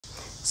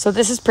So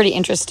this is pretty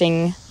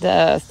interesting,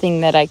 the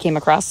thing that I came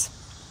across.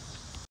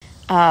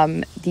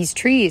 These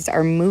trees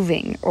are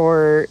moving,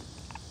 or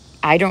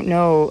I don't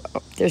know,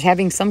 they're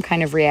having some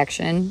kind of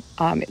reaction.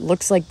 It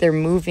looks like they're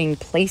moving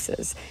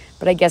places,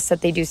 but I guess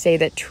that they do say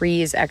that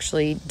trees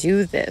actually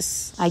do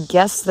this. I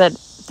guess that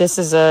this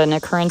is an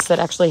occurrence that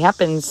actually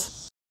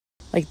happens.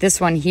 Like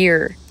this one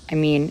here, I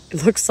mean,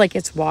 it looks like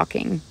it's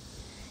walking.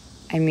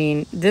 I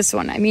mean, this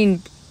one, I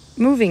mean,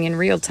 moving in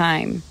real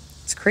time.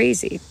 It's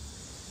crazy.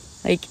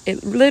 Like,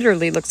 it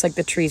literally looks like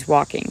the tree's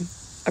walking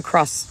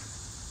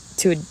across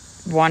to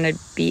want to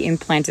be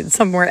implanted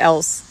somewhere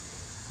else.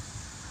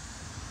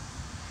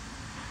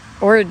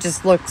 Or it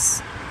just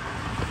looks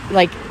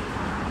like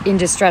in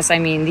distress. I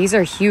mean, these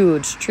are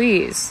huge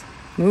trees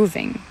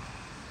moving.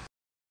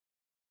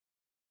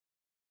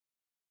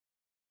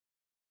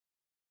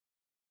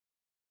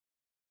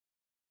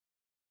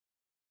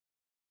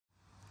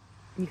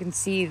 You can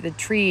see the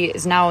tree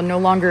is now no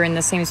longer in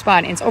the same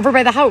spot. It's over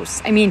by the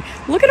house. I mean,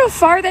 look at how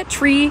far that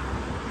tree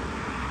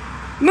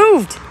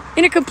moved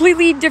in a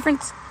completely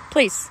different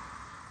place.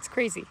 It's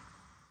crazy.